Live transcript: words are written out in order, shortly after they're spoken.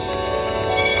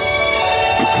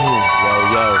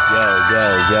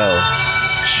Yo.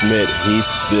 Schmidt, he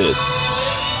spits.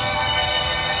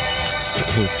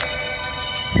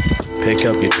 Pick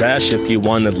up your trash if you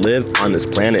want to live on this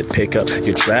planet. Pick up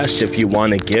your trash if you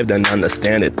want to give, then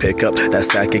understand it. Pick up that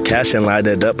stack of cash and light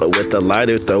it up with a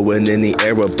lighter. Throw it in the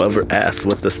air above her ass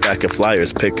with a stack of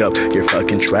flyers. Pick up your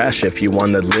fucking trash if you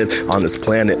want to live on this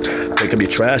planet. Pick up your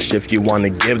trash if you want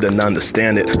to give, then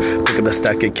understand it. Pick up a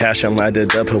stack of cash and light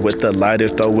it up with a lighter.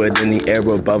 Throw it in the air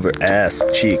above her ass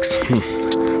cheeks.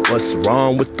 What's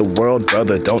wrong with the world,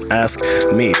 brother? Don't ask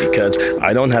me, because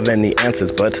I don't have any answers,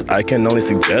 but I can only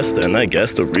suggest, and I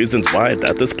guess the reasons why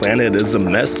that this planet is a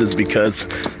mess is because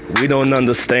we don't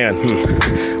understand.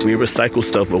 We recycle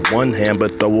stuff with one hand,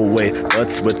 but throw away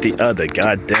butts with the other.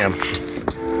 Goddamn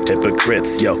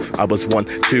hypocrites. Yo, I was one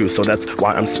too, so that's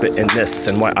why I'm spitting this,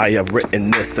 and why I have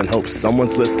written this, and hope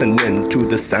someone's listening to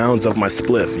the sounds of my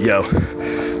spliff. Yo,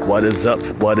 what is up?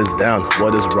 What is down?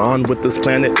 What is wrong with this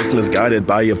planet? It's misguided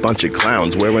by a bunch of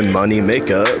clowns wearing money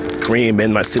makeup, cream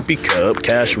in my sippy cup.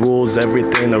 Cash rules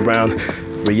everything around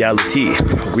reality.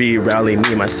 Re-rally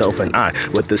me, myself, and I,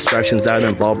 with distractions that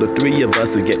involve the three of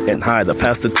us are getting high to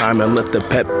pass the time and let the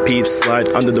pet peeves slide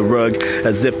under the rug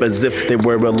as if they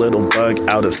were a little bug,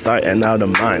 out of sight and out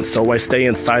of mind. So I stay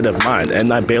inside of mine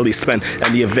and I barely spend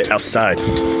any of it outside.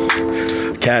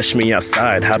 Cash me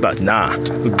outside, how about nah,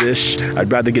 bish?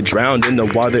 I'd rather get drowned in the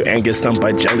water and get stung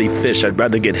by jellyfish. I'd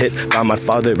rather get hit by my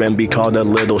father and be called a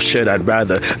little shit. I'd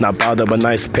rather not bother a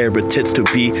nice pair of tits to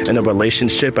be in a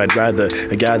relationship. I'd rather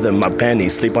gather my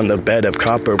pennies, sleep on the bed of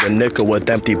copper and nickel with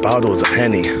empty bottles of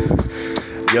Henny.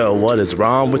 Yo, what is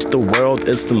wrong with the world?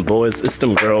 It's them boys, it's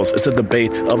them girls. It's a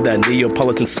debate of that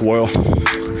Neapolitan swirl.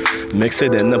 Mix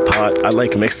it in the pot, I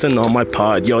like mixing on my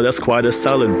pod. Yo, that's quite a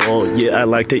salad bowl, yeah, I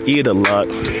like to eat a lot.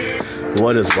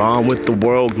 What is wrong with the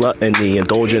world? Gluttony,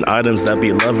 indulgent items that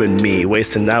be loving me,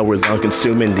 wasting hours on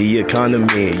consuming the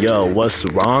economy. Yo, what's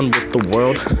wrong with the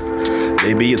world?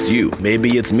 Maybe it's you,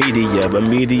 maybe it's media,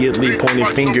 immediately pointing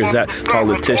fingers at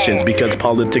politicians, because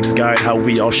politics guide how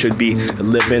we all should be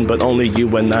living, but only you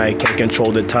and I can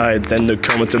control the tides, and the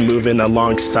currents are moving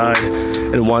alongside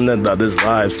in one another's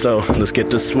lives. So let's get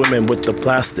to swimming with the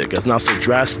plastic. It's not so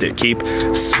drastic. Keep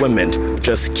swimming,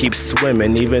 just keep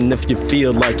swimming, even if you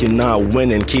feel like you're not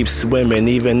winning. Keep swimming,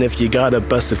 even if you gotta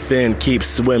bust a fin. Keep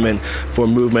swimming, for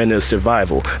movement and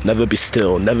survival. Never be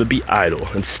still, never be idle.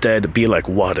 Instead, be like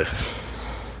water.